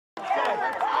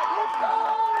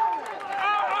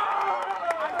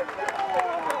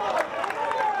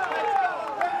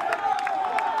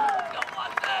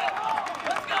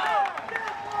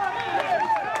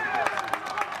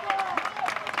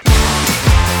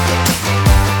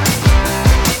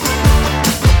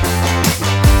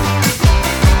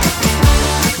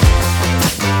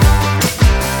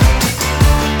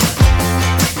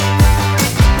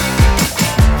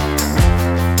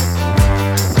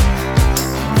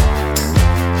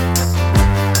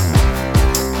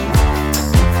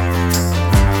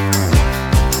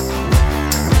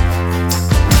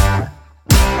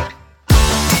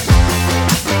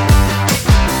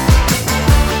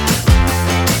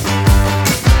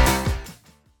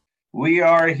We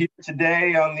are here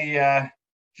today on the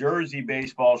Jersey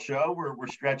Baseball Show. We're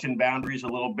stretching boundaries a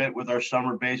little bit with our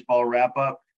summer baseball wrap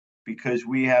up because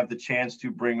we have the chance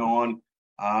to bring on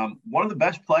one of the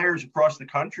best players across the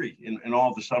country in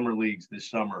all the summer leagues this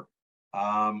summer.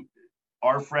 Um,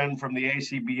 our friend from the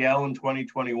ACBL in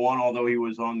 2021, although he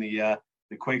was on the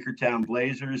Quakertown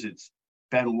Blazers, it's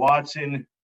Ben Watson,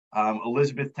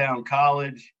 Elizabethtown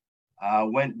College.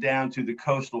 Went down to the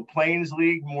Coastal Plains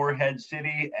League, Morehead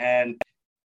City, and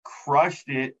crushed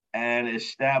it and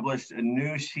established a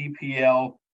new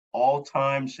CPL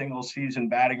all-time single-season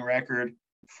batting record,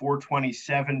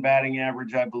 427 batting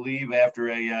average, I believe, after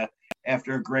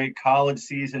a great college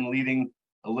season, leading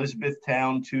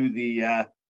Elizabethtown to the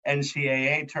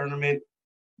NCAA tournament,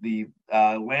 the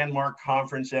landmark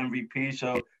conference MVP.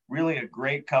 So really a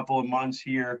great couple of months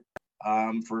here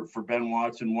for Ben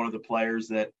Watson, one of the players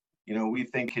that we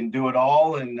think can do it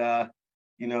all and,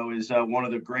 is one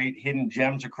of the great hidden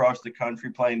gems across the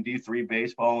country playing D3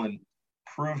 baseball and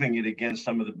proving it against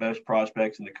some of the best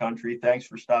prospects in the country. Thanks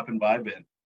for stopping by, Ben.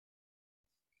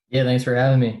 Yeah, thanks for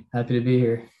having me. Happy to be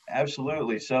here.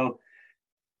 Absolutely. So,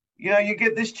 you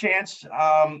get this chance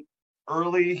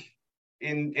early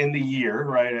in the year,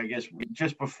 right? I guess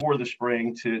just before the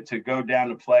spring to go down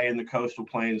to play in the Coastal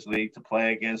Plains League, to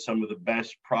play against some of the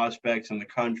best prospects in the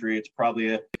country. It's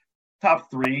probably a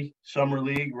top three summer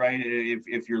league, right?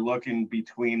 If you're looking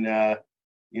between,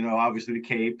 obviously the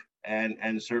Cape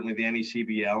and certainly the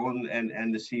NECBL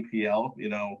and the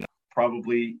CPL,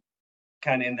 probably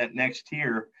kind of in that next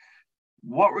tier.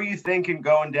 What were you thinking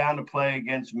going down to play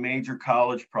against major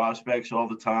college prospects all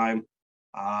the time?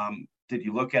 Did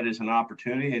you look at it as an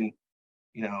opportunity, and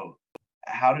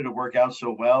how did it work out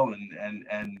so well?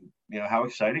 And how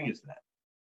exciting is that?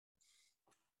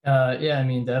 Yeah, I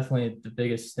mean, definitely the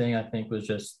biggest thing I think was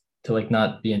just to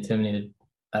not be intimidated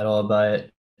at all by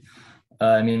it.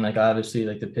 I mean, obviously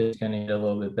the pitch going to get a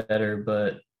little bit better,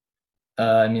 but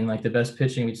I mean, the best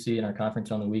pitching we'd see in our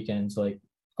conference on the weekends, a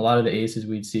lot of the aces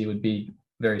we'd see would be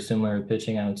very similar to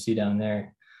pitching I would see down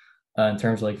there in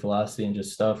terms of velocity and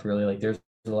just stuff. Really, there's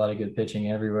a lot of good pitching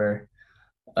everywhere.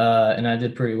 And I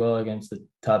did pretty well against the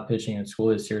top pitching at school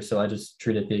this year, so I just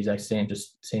treated it the exact same,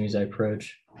 just same exact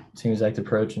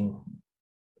approach. And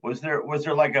was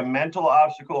there like a mental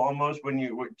obstacle almost when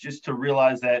you just to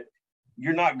realize that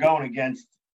you're going against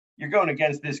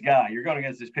this guy, you're going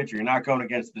against this pitcher, you're not going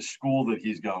against the school that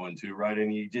he's going to, right?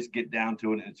 And you just get down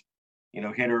to it, and it's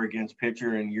hitter against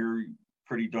pitcher, and you're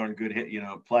pretty darn good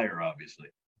player, obviously.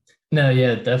 No,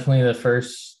 yeah, definitely the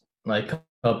first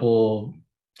couple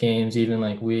games,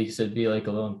 even weeks, it'd be a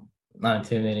little not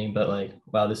intimidating, but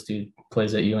wow, this dude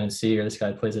plays at UNC or this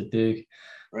guy plays at Duke.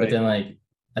 Right. But then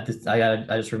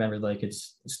I just remembered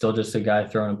it's still just a guy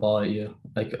throwing a ball at you.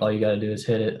 All you got to do is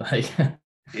hit it.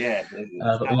 Yeah.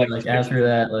 But after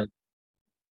that,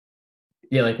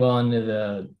 well into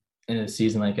the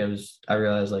season, I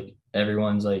realized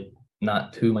everyone's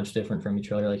not too much different from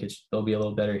each other. They'll be a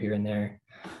little better here and there.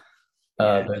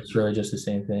 But it's really just the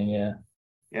same thing. Yeah.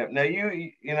 Yeah.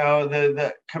 Now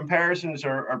the comparisons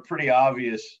are pretty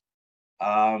obvious.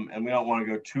 And we don't want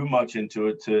to go too much into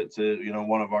it to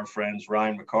one of our friends,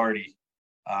 Ryan McCarty,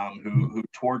 who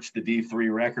torched the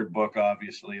D3 record book,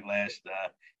 obviously, last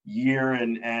year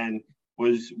and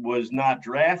was not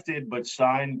drafted, but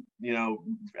signed,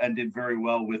 and did very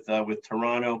well with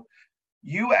Toronto.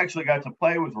 You actually got to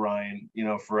play with Ryan,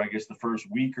 for, I guess, the first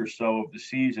week or so of the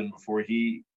season before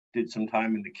he did some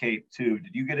time in the Cape too.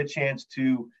 Did you get a chance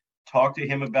to talk to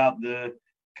him about the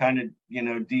kind of,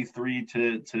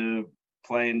 D3 to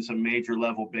playing some major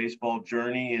level baseball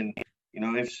journey? And,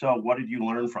 if so, what did you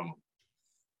learn from him?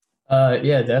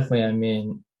 Yeah, definitely. I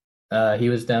mean, he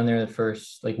was down there the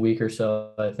first week or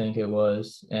so, I think it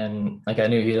was. And I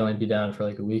knew he'd only be down for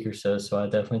a week or so. So I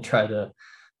definitely tried to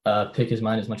pick his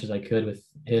mind as much as I could with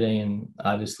hitting, and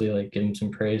obviously give him some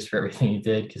praise for everything he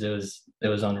did, because it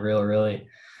was unreal, really.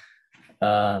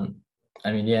 I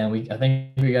mean, yeah, I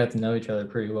think we got to know each other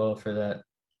pretty well for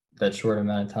that short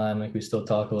amount of time. We still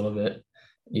talk a little bit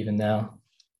even now.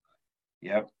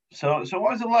 Yep. So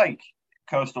what was it like,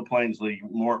 Coastal Plains League,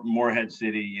 Morehead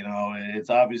City? It's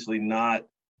obviously not,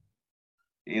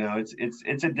 it's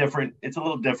a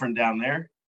little different down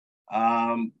there.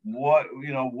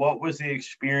 What was the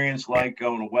experience like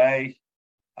going away?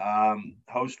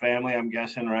 Host family, I'm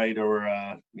guessing, right?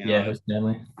 Or yeah, host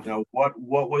family.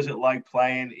 What was it like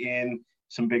playing in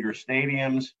some bigger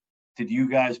stadiums? Did you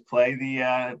guys play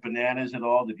the Bananas at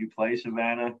all? Did you play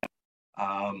Savannah?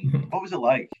 What was it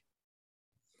like?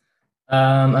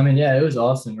 I mean, yeah, it was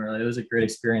awesome. Really, it was a great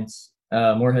experience.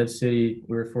 Morehead City,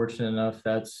 we were fortunate enough.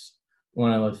 That's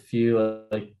one of the few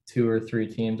like two or three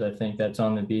teams I think that's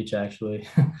on the beach actually.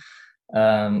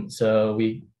 So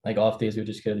we like off days we would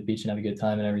just go to the beach and have a good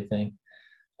time and everything.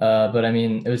 But I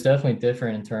mean, it was definitely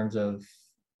different in terms of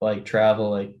like travel.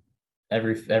 Like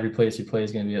every place you play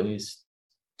is going to be at least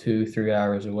 2-3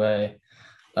 hours away.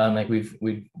 Like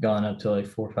we've gone up to like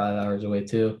 4 or 5 hours away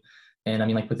too. And I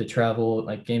mean, like with the travel,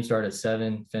 like games start at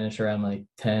 7, finish around like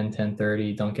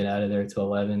 10:30. Don't get out of there till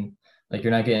 11. Like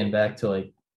you're not getting back to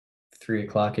like 3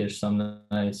 o'clock ish some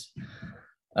nights.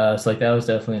 So like that was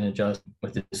definitely an adjustment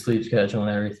with the sleep schedule and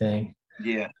everything.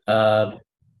 Yeah.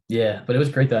 Yeah, but it was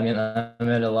great though. I mean, I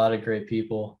met a lot of great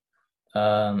people,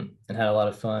 and had a lot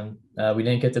of fun. We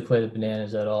didn't get to play the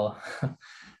Bananas at all.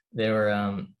 They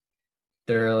were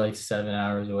they were like 7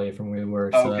 hours away from where we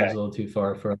were, so that was Okay. a little too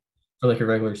far for like a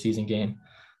regular season game.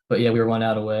 But yeah, we were 1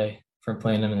 out away from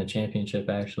playing them in the championship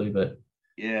actually, but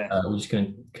Yeah. we just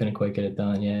couldn't quite get it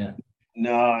done. Yeah,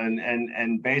 No,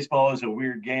 and baseball is a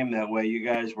weird game that way. You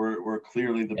guys were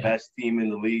clearly the yeah, best team in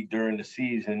the league during the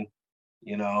season.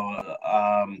 You know,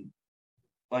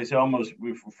 like I said, almost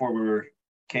before we were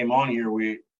came on here,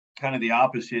 we kind of the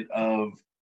opposite of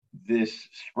this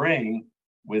spring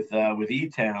with E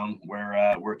Town,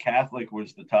 where Catholic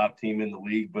was the top team in the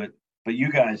league, but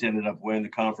you guys ended up winning the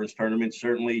conference tournament,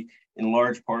 certainly in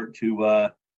large part to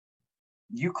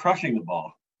you crushing the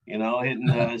ball,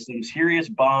 hitting some serious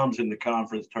bombs in the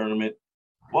conference tournament.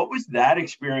 What was that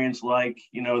experience like?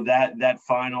 That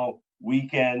final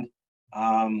weekend,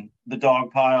 the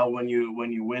dog pile when you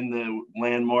win the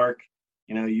landmark.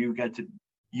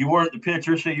 You weren't the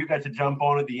pitcher, so you got to jump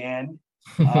on at the end,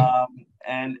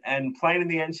 and playing in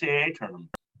the NCAA tournament.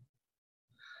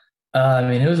 I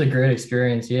mean, it was a great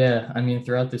experience. Yeah, I mean,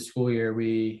 throughout the school year,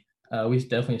 we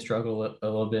definitely struggled a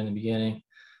little bit in the beginning,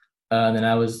 and then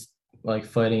I was like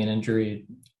fighting an injury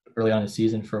early on in the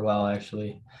season for a while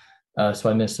actually, so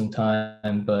I missed some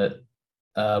time. But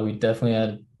we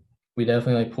definitely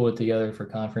like pulled it together for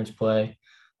conference play.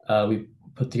 We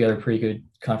put together a pretty good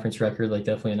conference record, like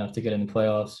definitely enough to get in the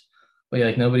playoffs. But yeah,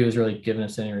 like nobody was really giving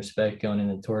us any respect going in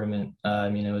the tournament. I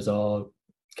mean, it was all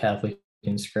Catholic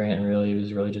and Scranton. Really, it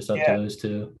was really just up to Yeah, those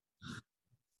two.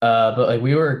 But like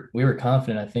we were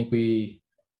confident. I think we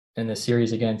in the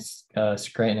series against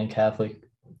Scranton and Catholic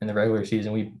in the regular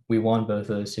season, we won both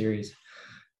of those series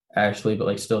actually. But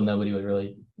like still, nobody would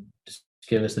really just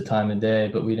give us the time of day.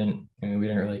 But we didn't. I mean, we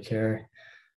didn't really care.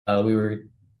 We were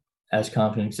as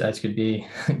confident as could be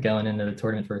going into the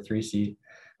tournament for a 3 seed.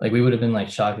 Like we would have been like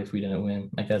shocked if we didn't win.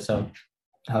 Like that's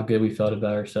how good we felt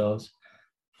about ourselves.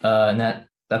 And that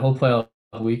whole playoff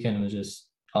weekend was just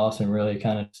awesome. Really,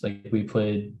 kind of like we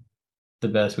played the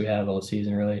best we have all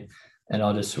season, really, and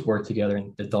all just worked together.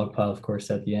 And the dog pile, of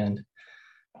course, at the end.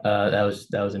 That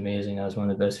was amazing. That was one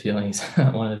of the best feelings.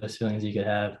 One of the best feelings you could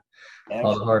have. All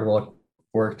the excellent. hard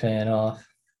work paying off.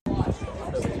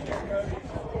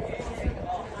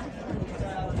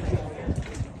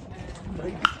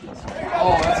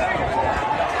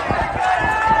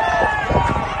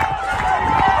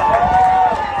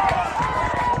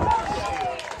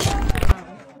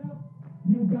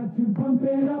 You got to pump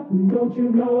it up, don't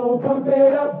you know? Pump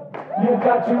it up. You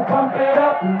got to pump it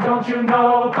up, don't you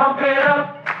know? Pump it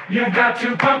up. You got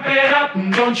to pump it up,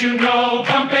 don't you know?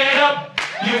 Pump it up.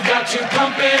 You got to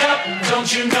pump it up,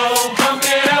 don't you know? Pump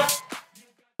it up.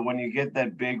 When you get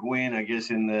that big win, I guess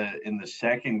in the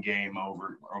second game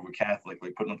over Catholic,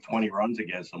 like putting up 20 runs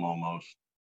against them almost.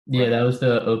 Yeah, that was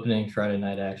the opening Friday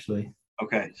night actually.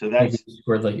 Okay, so I think that's we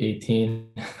scored like 18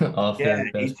 off yeah,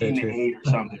 their best 18 to pitcher. 8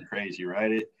 or something crazy,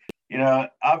 right?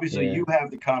 Obviously Yeah. you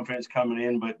have the confidence coming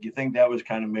in, but you think that was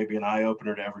kind of maybe an eye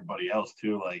opener to everybody else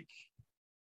too. Like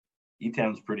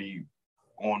E-Town's pretty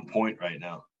on point right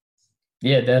now.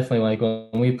 Yeah, definitely. Like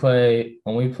when we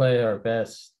play our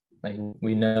best, like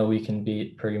we know we can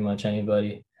beat pretty much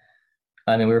anybody.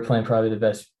 I mean, we were playing probably the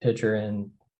best pitcher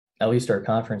in at least our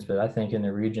conference, but I think in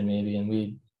the region maybe, and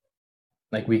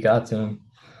we got to him.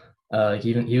 Like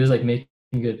even he was like making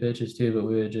good pitches too, but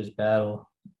we would just battle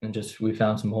and just we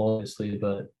found some holes, obviously.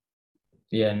 But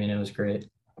yeah, I mean it was great.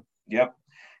 Yep.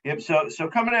 Yep. So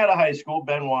coming out of high school,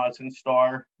 Ben Watson,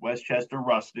 Star, Westchester,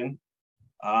 Ruston,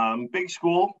 big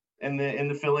school in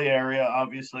the Philly area,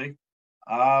 obviously.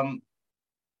 Um,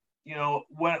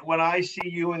 when I see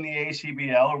you in the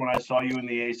ACBL or when I saw you in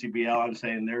the ACBL, I'm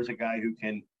saying there's a guy who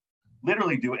can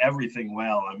literally do everything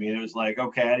well. I mean, it was like,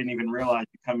 okay, I didn't even realize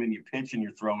you come in, you pitch, and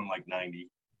you're throwing like 90.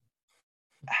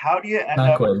 How do you end Not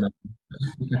up? quite.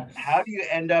 No. How do you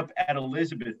end up at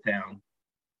Elizabethtown?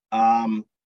 Um,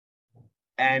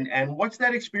 and what's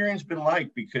that experience been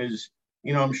like? Because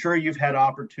I'm sure you've had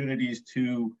opportunities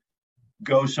to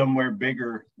go somewhere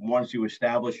bigger once you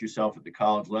establish yourself at the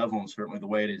college level, and certainly the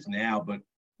way it is now. But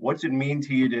what's it mean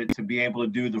to you to be able to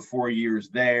do the 4 years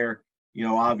there?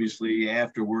 Obviously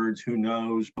afterwards, who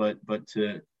knows, but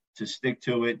to stick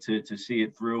to it, to see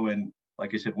it through, and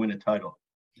like I said, win a title.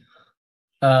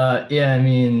 Yeah, I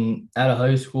mean, out of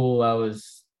high school, I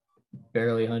was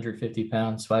barely 150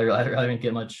 pounds, so I didn't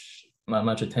get much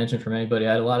attention from anybody.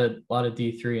 I had a lot of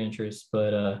D3 interest,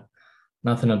 but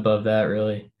nothing above that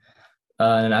really.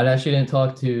 And I actually didn't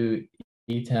talk to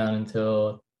E-Town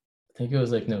until I think it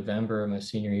was like November of my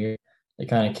senior year. It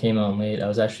kind of came on late. I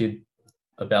was actually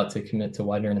about to commit to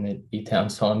Widener, and then E-Town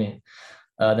saw me.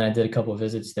 Then I did a couple of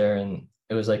visits there, and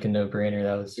it was like a no-brainer.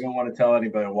 That was. You don't want to tell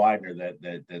anybody at Widener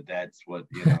that's what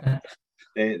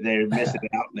they're missing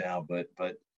out now. But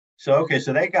so okay,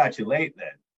 so they got you late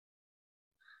then.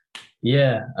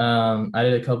 Yeah, I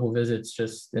did a couple visits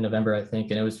just in November, I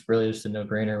think, and it was really just a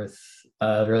no-brainer. With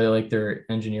really like their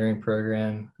engineering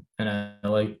program, and I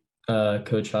like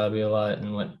Coach Hobby a lot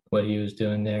and what he was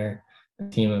doing there. The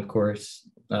team, of course,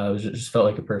 just felt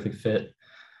like a perfect fit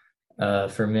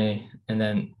for me. And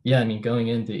then yeah, I mean, going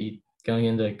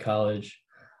into college,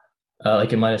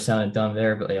 like it might have sounded dumb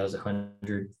there, but like I was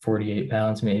 148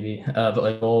 pounds maybe. But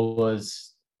like goal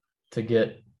was to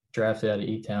get drafted out of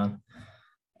E-Town.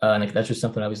 And like, that's just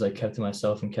something I always like kept to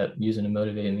myself and kept using to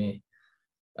motivate me.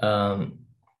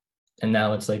 And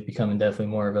now it's like becoming definitely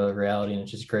more of a reality, and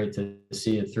it's just great to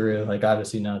see it through. Like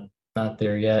obviously not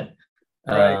there yet.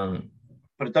 Right.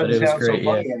 But it doesn't sound great,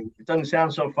 so funny. yeah. It doesn't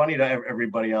sound so funny to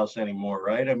everybody else anymore,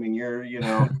 right? I mean,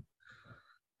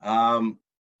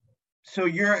 so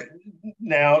you're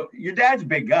now your dad's a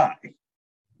big guy,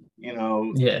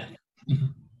 Yeah.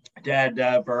 Dad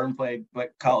Vern played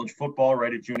like college football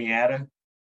right at Juniata.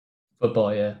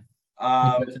 Football, yeah.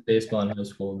 He played baseball in high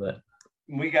school, but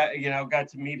we got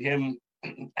to meet him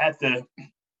at the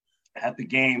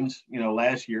games,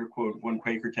 last year, quote, when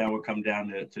Quakertown would come down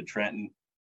to Trenton.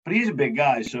 But he's a big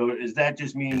guy, so does that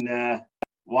just mean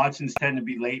Watsons tend to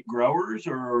be late growers,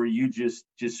 or are you just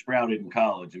sprouted in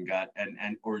college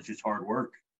and or it's just hard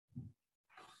work?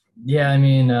 Yeah, I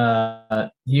mean,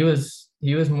 he was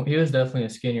definitely a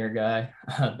skinnier guy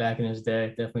back in his day.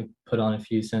 Definitely put on a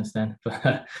few since then,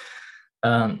 but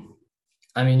I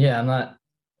mean, yeah,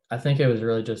 I think it was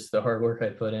really just the hard work I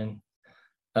put in,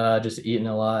 just eating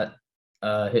a lot,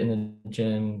 hitting the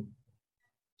gym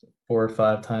 4 or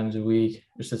 5 times a week,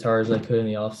 just as hard as I could in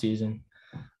the off season.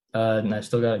 And I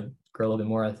still got to grow a little bit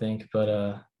more, I think,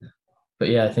 but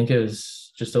yeah, I think it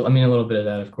was just, a little bit of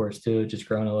that, of course, too, just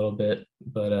growing a little bit,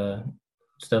 but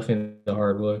it's definitely the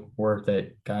hard work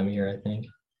that got me here, I think.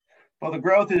 Well, the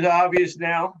growth is obvious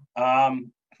now.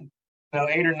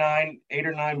 8 or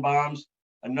 9 bombs,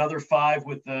 another 5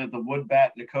 with the wood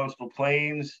bat in the Coastal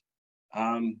Plains.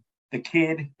 The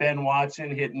kid, Ben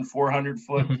Watson, hitting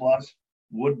 400-foot plus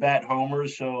wood bat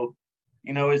homers. So,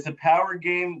 is the power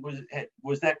game,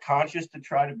 was that conscious to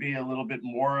try to be a little bit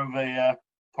more of a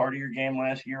part of your game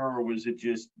last year, or was it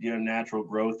just, natural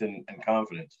growth and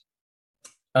confidence?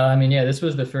 I mean, yeah, this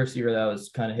was the first year that I was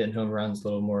kind of hitting home runs a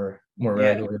little more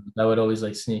regularly. I would always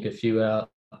like sneak a few out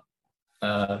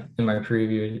in my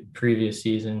previous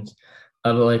seasons.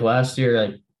 But like last year,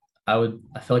 like I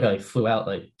felt like I like flew out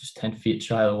like just 10 feet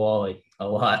shy of the wall, like a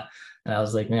lot. And I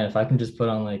was like, man, if I can just put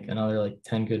on like another like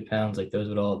 10 good pounds, like those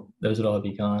would all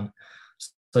be gone.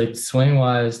 So, like swing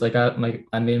wise, like I made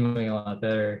my swing a lot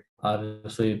better,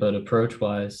 obviously, but approach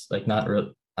wise, like I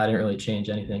didn't really change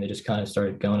anything. It just kind of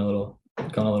started going a little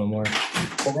more.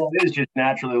 Well, it is just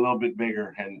naturally a little bit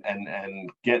bigger, and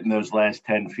getting those last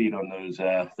 10 feet on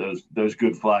those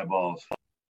good fly balls.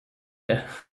 Yeah.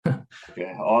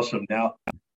 Okay, awesome. Now,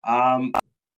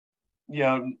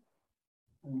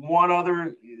 one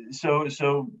other,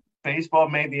 so baseball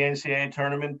made the NCAA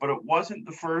tournament, but it wasn't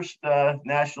the first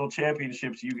national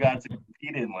championships you got to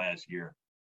compete in last year.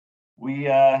 We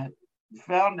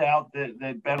found out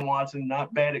that Ben Watson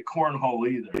not bad at cornhole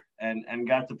either, and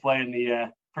got to play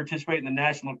in participate in the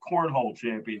national cornhole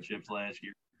championships last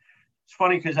year. It's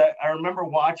funny because I remember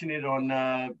watching it on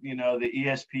the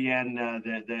ESPN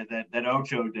that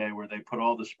Ocho Day where they put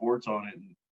all the sports on it,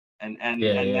 and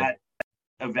that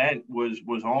event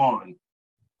was on.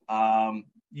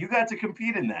 You got to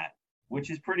compete in that, which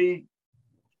is pretty.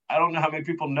 I don't know how many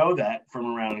people know that from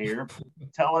around here.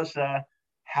 Tell us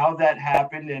how that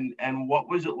happened and what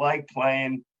was it like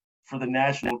playing for the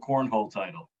national cornhole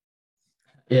title?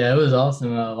 Yeah, it was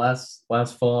awesome. Last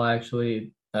fall,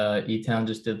 actually, E-Town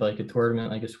just did like a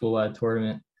tournament, like a school-wide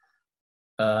tournament,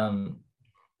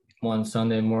 one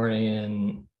Sunday morning,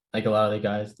 and like a lot of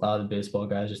the baseball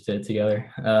guys just did it together.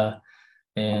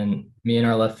 and me and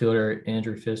our left fielder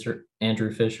Andrew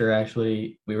Fisher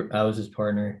actually I was his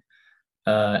partner,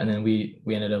 and then we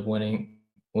ended up winning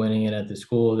it at the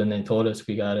school. Then they told us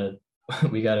we got a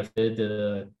we got a bid to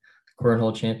the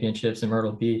cornhole championships in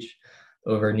Myrtle Beach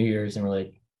over New Year's, and we're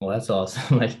like, well, that's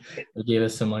awesome. Like they gave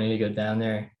us some money to go down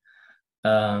there.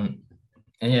 And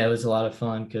yeah, it was a lot of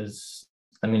fun because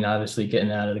I mean, obviously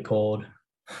getting out of the cold,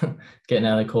 getting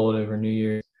out of the cold over New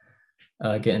Year's,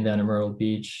 getting down to Myrtle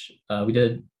Beach. We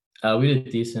did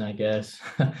decent, I guess.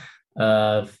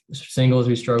 Singles,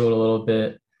 we struggled a little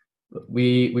bit.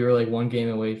 We were like one game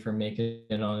away from making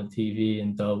it on the TV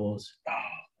in doubles.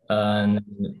 And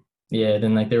yeah,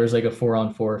 then like there was like a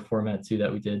 4-on-4 format too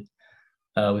that we did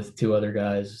with two other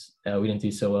guys. We didn't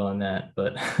do so well on that,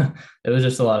 but it was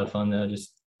just a lot of fun though.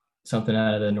 Just something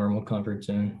out of the normal comfort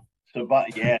zone. So,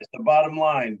 yeah, it's the bottom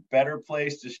line. Better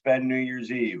place to spend New Year's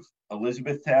Eve,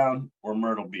 Elizabethtown or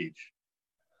Myrtle Beach?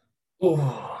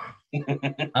 Oh,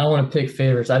 I don't want to pick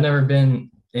favorites. I've never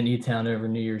been in E-Town over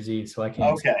New Year's Eve, so I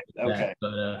can't. Okay.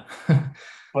 That,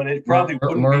 but it probably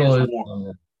wouldn't Myrtle be as is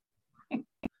warm.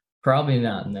 Probably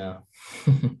not. No.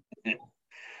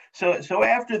 So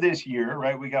after this year,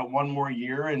 right? We got one more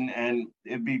year, and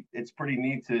it's pretty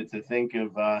neat to think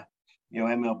of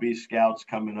MLB scouts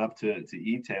coming up to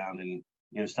E-Town,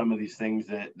 and some of these things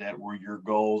that were your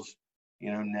goals,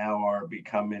 now are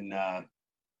becoming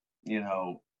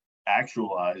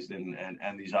actualized,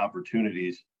 and these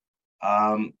opportunities.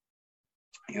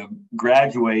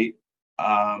 Graduate.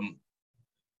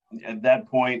 At that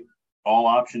point, all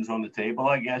options on the table,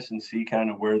 I guess, and see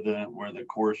kind of where the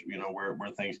course,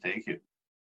 where things take you.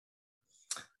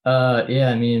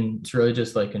 Yeah, I mean, it's really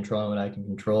just like controlling what I can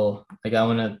control. Like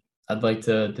I'd like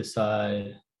to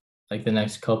decide like the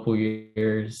next couple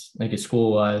years, like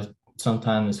school wise,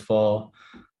 sometime this fall,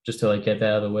 just to like get that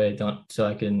out of the way. So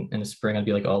I can in the spring I'd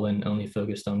be like all in, only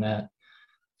focused on that.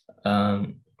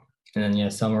 And then yeah,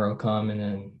 summer will come, and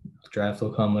then draft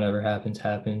will come. Whatever happens.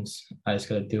 I just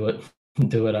gotta do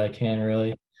what I can,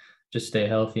 really. Just stay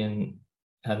healthy and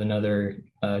have another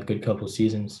good couple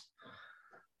seasons.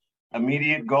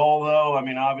 Immediate goal, though, I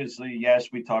mean, obviously, yes,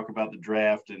 we talk about the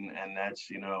draft, and that's,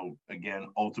 again,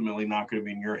 ultimately not going to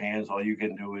be in your hands. All you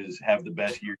can do is have the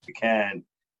best year you can.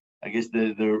 I guess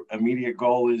the immediate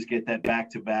goal is get that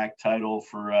back-to-back title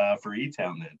for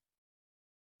E-Town then.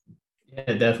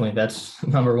 Yeah, definitely. That's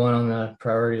number one on the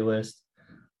priority list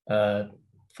for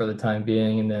the time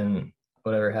being, and then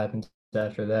whatever happens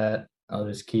after that, I'll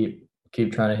just keep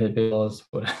trying to hit balls.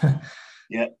 But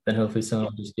yeah, then hopefully someone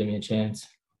will just give me a chance.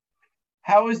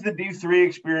 How has the D3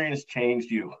 experience changed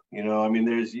you? I mean,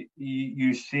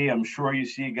 I'm sure you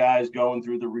see guys going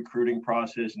through the recruiting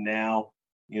process now.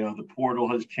 The portal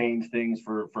has changed things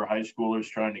for high schoolers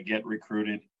trying to get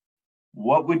recruited.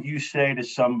 What would you say to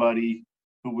somebody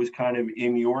who was kind of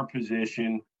in your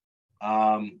position,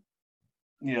 a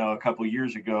couple of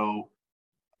years ago,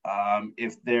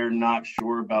 if they're not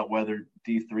sure about whether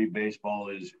D3 baseball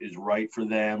is right for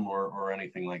them or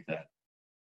anything like that?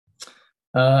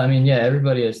 I mean, yeah,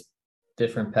 everybody has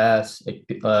different paths.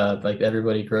 Like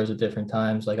everybody grows at different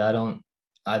times. Like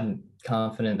I'm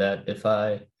confident that if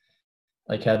I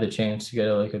like had the chance to go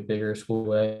to like a bigger school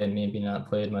way and maybe not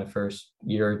played my first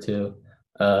year or two,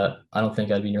 I don't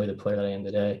think I'd be nearly the player that I am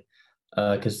today.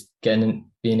 Because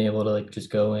being able to like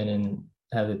just go in and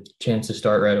have a chance to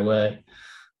start right away.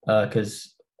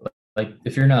 Because like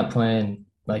if you're not playing,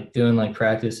 like doing like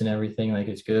practice and everything, like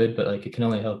it's good, but like it can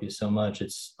only help you so much.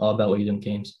 It's all about what you do in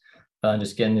games, and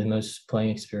just getting the most playing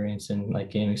experience and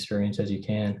like game experience as you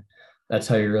can. That's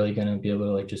how you're really going to be able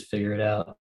to like just figure it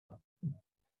out.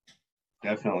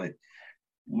 Definitely.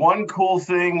 One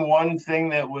thing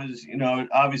that was,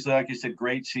 obviously, like I said,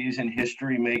 great season,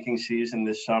 history-making season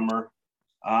this summer.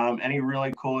 Any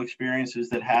really cool experiences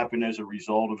that happened as a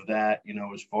result of that,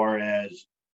 as far as,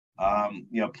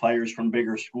 players from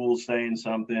bigger schools saying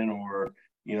something, or,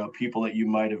 people that you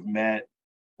might have met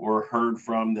or heard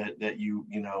from that you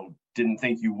didn't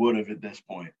think you would have at this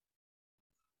point?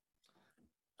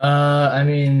 I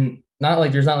mean,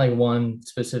 there's not like one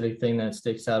specific thing that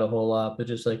sticks out a whole lot, but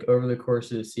just like over the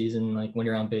course of the season, like when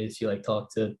you're on base, you like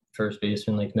talk to first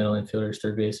baseman, like middle infielders,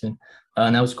 third baseman.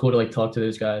 And that was cool to like talk to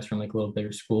those guys from like little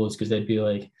bigger schools, because they'd be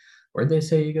like, where'd they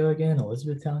say you go again?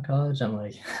 Elizabethtown College? I'm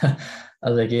like, I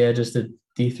was like, yeah, just a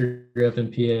D3 up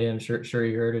in PA. I'm sure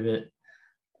you heard of it.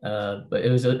 But it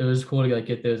was cool to like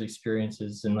get those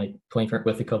experiences and like playing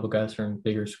with a couple guys from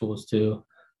bigger schools too,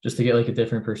 just to get like a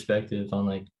different perspective on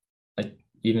like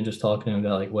even just talking to them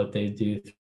about like what they do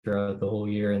throughout the whole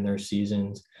year and their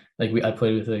seasons. Like I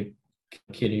played with a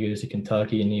kid who goes to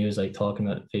Kentucky, and he was like talking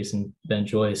about facing Ben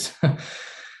Joyce.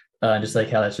 Just like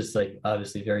how that's just like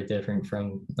obviously very different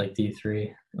from like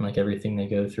D3 and like everything they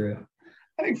go through.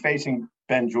 I think facing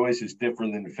Ben Joyce is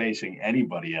different than facing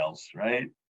anybody else, right?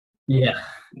 Yeah,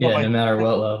 yeah, Nobody, no matter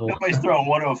what level. nobody's throwing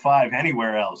 105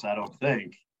 anywhere else, I don't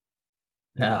think.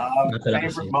 No, not that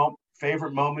I've seen.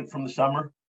 Favorite moment from the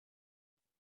summer?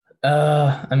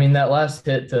 I mean that last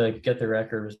hit to get the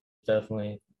record was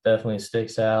definitely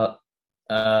sticks out.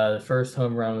 The first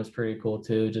home run was pretty cool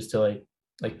too, just to like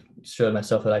show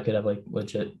myself that I could have like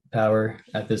legit power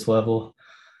at this level.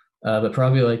 But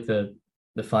probably like the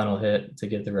final hit to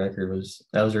get the record was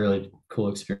a really cool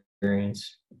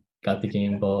experience. Got the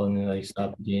game ball and then like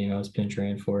stopped the game I was pinch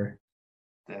ran for.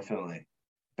 Definitely.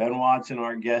 Ben Watson,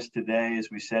 our guest today, as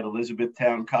we said,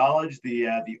 Elizabethtown College, the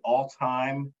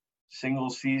all-time single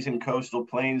season Coastal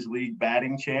Plains League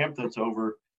batting champ. That's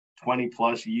over 20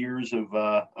 plus years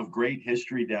of great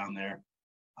history down there.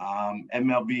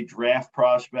 MLB draft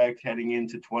prospect heading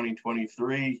into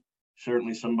 2023.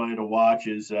 Certainly somebody to watch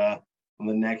is one of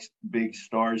the next big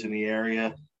stars in the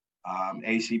area.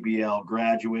 ACBL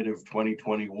graduate of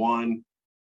 2021.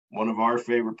 One of our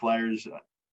favorite players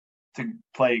to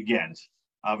play against.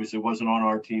 Obviously, it wasn't on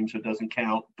our team, so it doesn't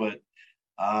count. But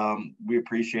we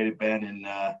appreciate it, Ben, and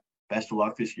best of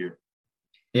luck this year.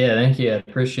 Yeah, thank you. I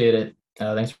appreciate it.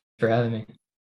 Thanks for having me.